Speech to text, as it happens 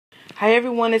Hi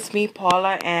everyone, it's me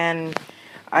Paula, and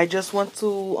I just want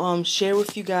to share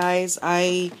with you guys.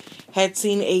 I had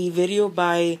seen a video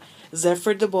by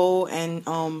Zepher and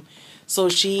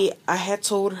I had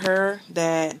told her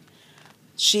that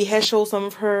she had showed some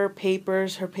of her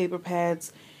papers, her paper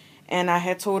pads, and I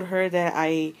had told her that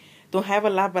I don't have a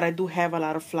lot, but I do have a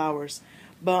lot of flowers.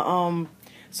 But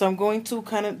so I'm going to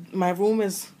my room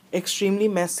is extremely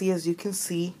messy, as you can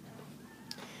see,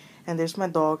 and there's my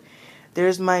dog.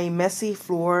 There's my messy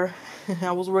floor.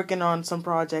 I was working on some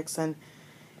projects and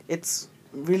it's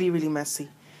really, really messy.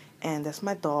 And that's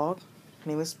my dog. Her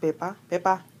name is Pepa.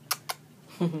 Pepa.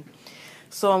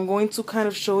 So I'm going to kind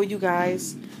of show you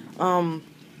guys some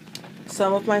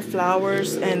of my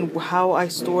flowers and how I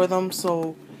store them.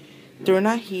 So they're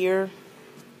not here,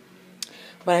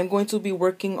 but I'm going to be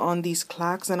working on these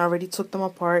clocks and I already took them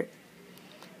apart.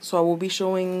 So I will be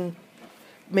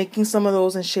making some of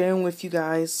those and sharing with you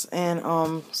guys. And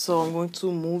so I'm going to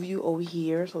move you over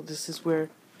here. So this is where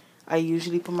I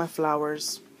usually put my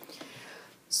flowers.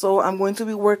 So I'm going to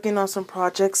be working on some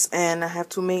projects, and I have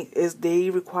to they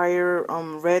require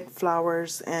red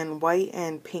flowers and white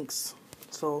and pinks.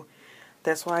 So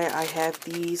that's why I have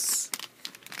these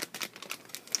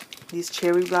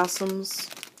cherry blossoms,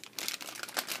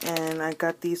 and I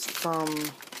got these from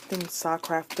I think Sock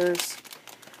Crafters.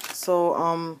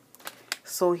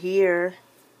 So here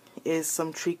is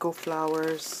some treacle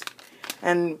flowers,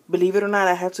 and believe it or not,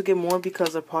 I have to get more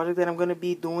because the project that I'm going to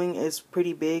be doing is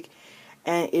pretty big,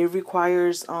 and it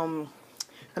requires I'm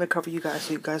going to cover you guys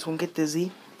so you guys won't get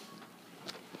dizzy.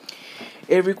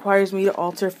 It requires me to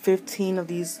alter 15 of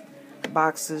these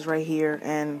boxes right here,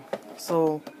 and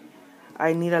so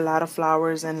I need a lot of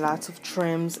flowers and lots of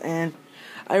trims, and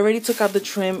I already took out the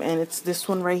trim, and it's this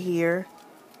one right here.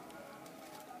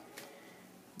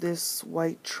 This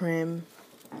white trim.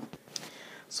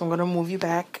 So I'm going to move you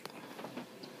back.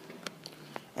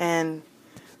 And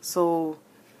so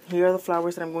here are the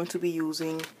flowers that I'm going to be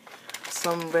using.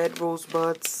 Some red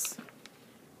rosebuds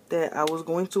that I was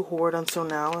going to hoard until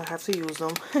now. I have to use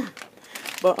them.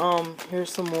 But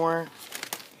here's some more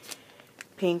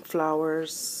pink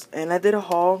flowers. And I did a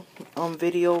haul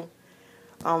video.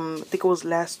 I think it was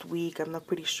last week. I'm not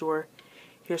pretty sure.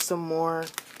 Here's some more.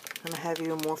 And I have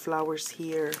even more flowers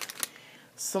here.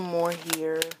 Some more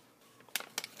here.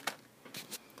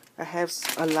 I have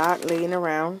a lot laying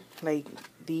around, like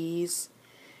these.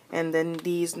 And then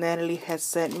these Natalie has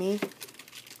sent me.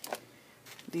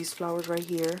 These flowers right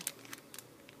here.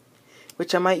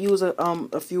 Which I might use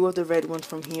a few of the red ones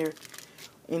from here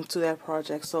into that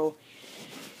project. So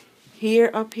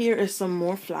up here is some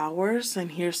more flowers.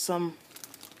 And here's some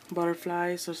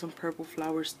butterflies or some purple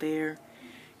flowers there.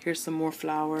 Here's some more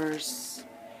flowers,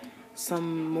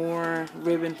 some more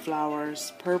ribbon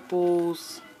flowers,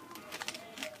 purples.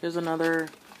 There's another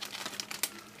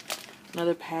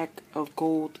pack of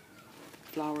gold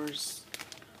flowers,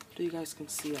 so you guys can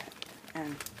see that.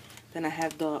 And then I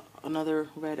have another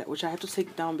red, which I have to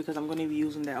take down because I'm going to be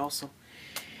using that also.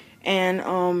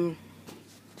 And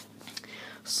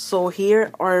so here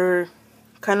are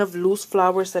kind of loose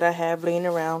flowers that I have laying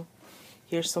around.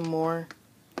 Here's some more.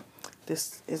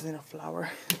 This isn't a flower.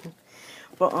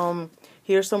 But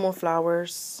here's some more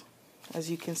flowers. As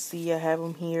you can see, I have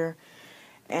them here.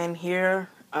 And here,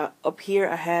 up here,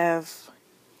 I have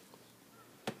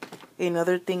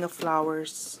another thing of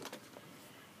flowers.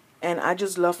 And I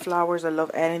just love flowers. I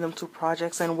love adding them to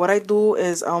projects. And what I do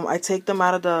is I take them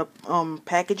out of the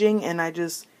packaging and I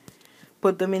just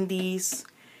put them in these.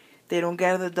 They don't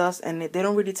gather the dust and they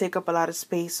don't really take up a lot of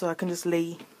space. So I can just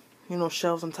lay,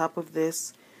 shelves on top of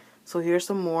this. So here's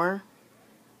some more.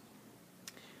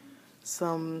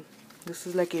 This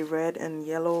is like a red and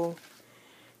yellow.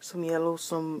 Some yellow,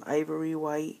 some ivory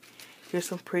white. Here's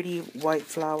some pretty white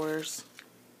flowers.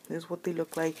 This is what they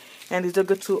look like. And these are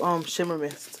good to shimmer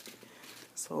mist.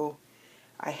 So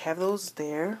I have those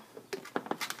there.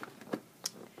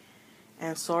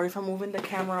 And sorry if I'm moving the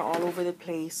camera all over the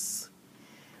place.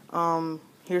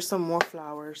 Here's some more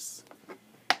flowers.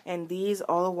 And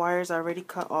all the wires are already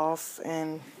cut off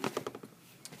and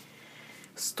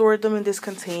stored them in this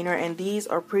container. And these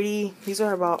are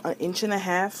about 1.5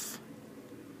 inches.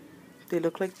 They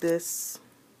look like this.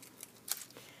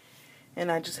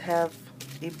 And I just have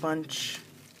a bunch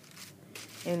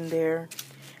in there.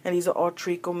 And these are all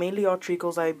treacle, mainly all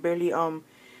treacles. I barely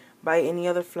buy any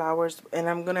other flowers. And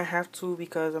I'm going to have to,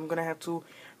 because I'm going to have to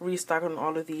restock on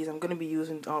all of these. I'm going to be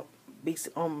using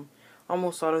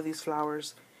almost all of these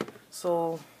flowers.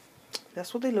 So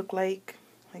that's what they look like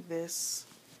this.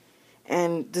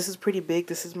 And this is pretty big.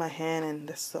 This is my hand, and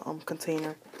that's the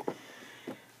container.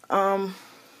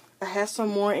 I have some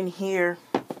more in here,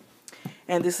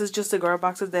 and this is just cigar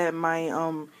boxes that my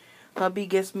hubby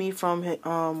gets me from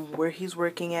where he's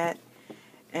working at,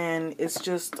 and it's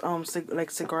just like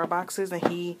cigar boxes, and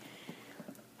he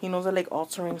knows I like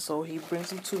altering, so he brings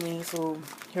them to me. So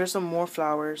here's some more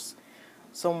flowers,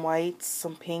 some whites,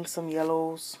 some pinks, some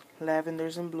yellows,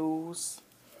 lavenders, and blues,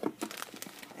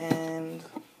 and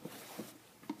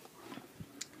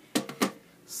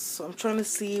so I'm trying to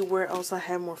see where else I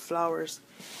have more flowers.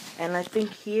 And I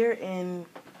think here in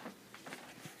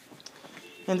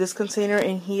this container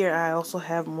in here, I also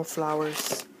have more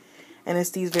flowers. And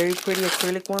it's these very pretty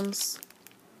acrylic ones.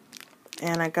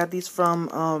 And I got these from,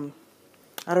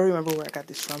 I don't remember where I got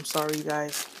these from. Sorry, you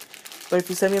guys. But if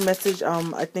you send me a message,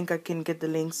 I think I can get the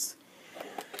links.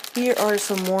 Here are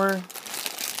some more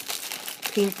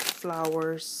pink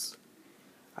flowers.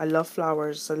 I love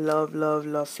flowers. I love, love,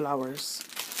 love flowers.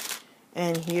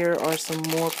 And here are some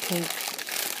more pink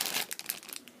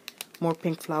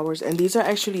flowers. And these are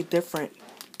actually different.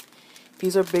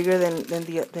 These are bigger than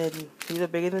these are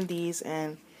bigger than these,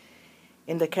 and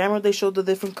in the camera they showed the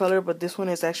different color, but this one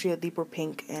is actually a deeper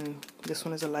pink and this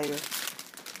one is a lighter.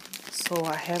 So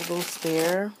I have those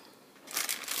there.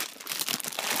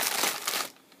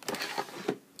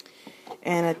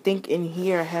 And I think in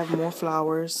here I have more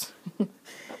flowers.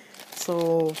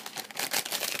 So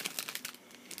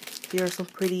here are some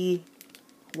pretty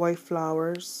white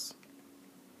flowers.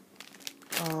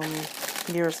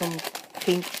 Here are some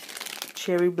pink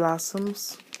cherry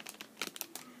blossoms.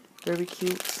 Very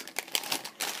cute.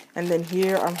 And then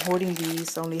here I'm hoarding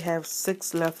these. I only have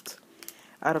 6 left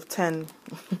out of 10.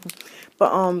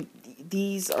 But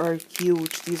these are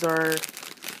huge. These are,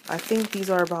 I think these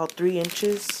are about 3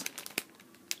 inches.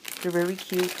 They're very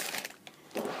cute.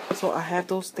 So I have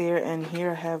those there, and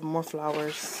here I have more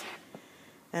flowers.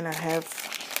 And I have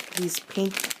these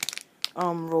pink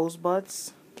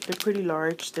rosebuds. They're pretty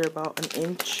large. They're about 1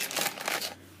 inch.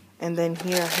 And then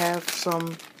here I have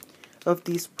some of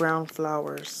these brown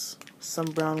flowers. Some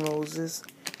brown roses.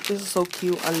 This is so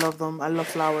cute. I love them. I love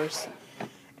flowers.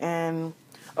 And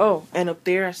oh, and up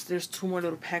there's 2 more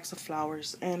little packs of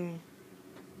flowers. And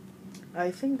I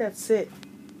think that's it.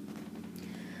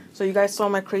 So you guys saw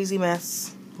my crazy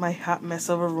mess. My hot mess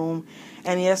of a room.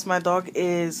 And yes, my dog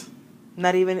is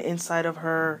not even inside of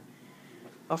her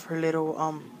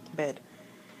little bed.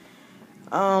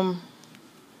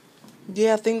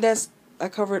 Yeah, I think I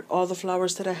covered all the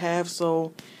flowers that I have.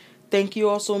 So thank you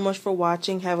all so much for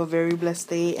watching. Have a very blessed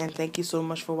day, and thank you so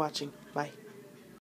much for watching. Bye.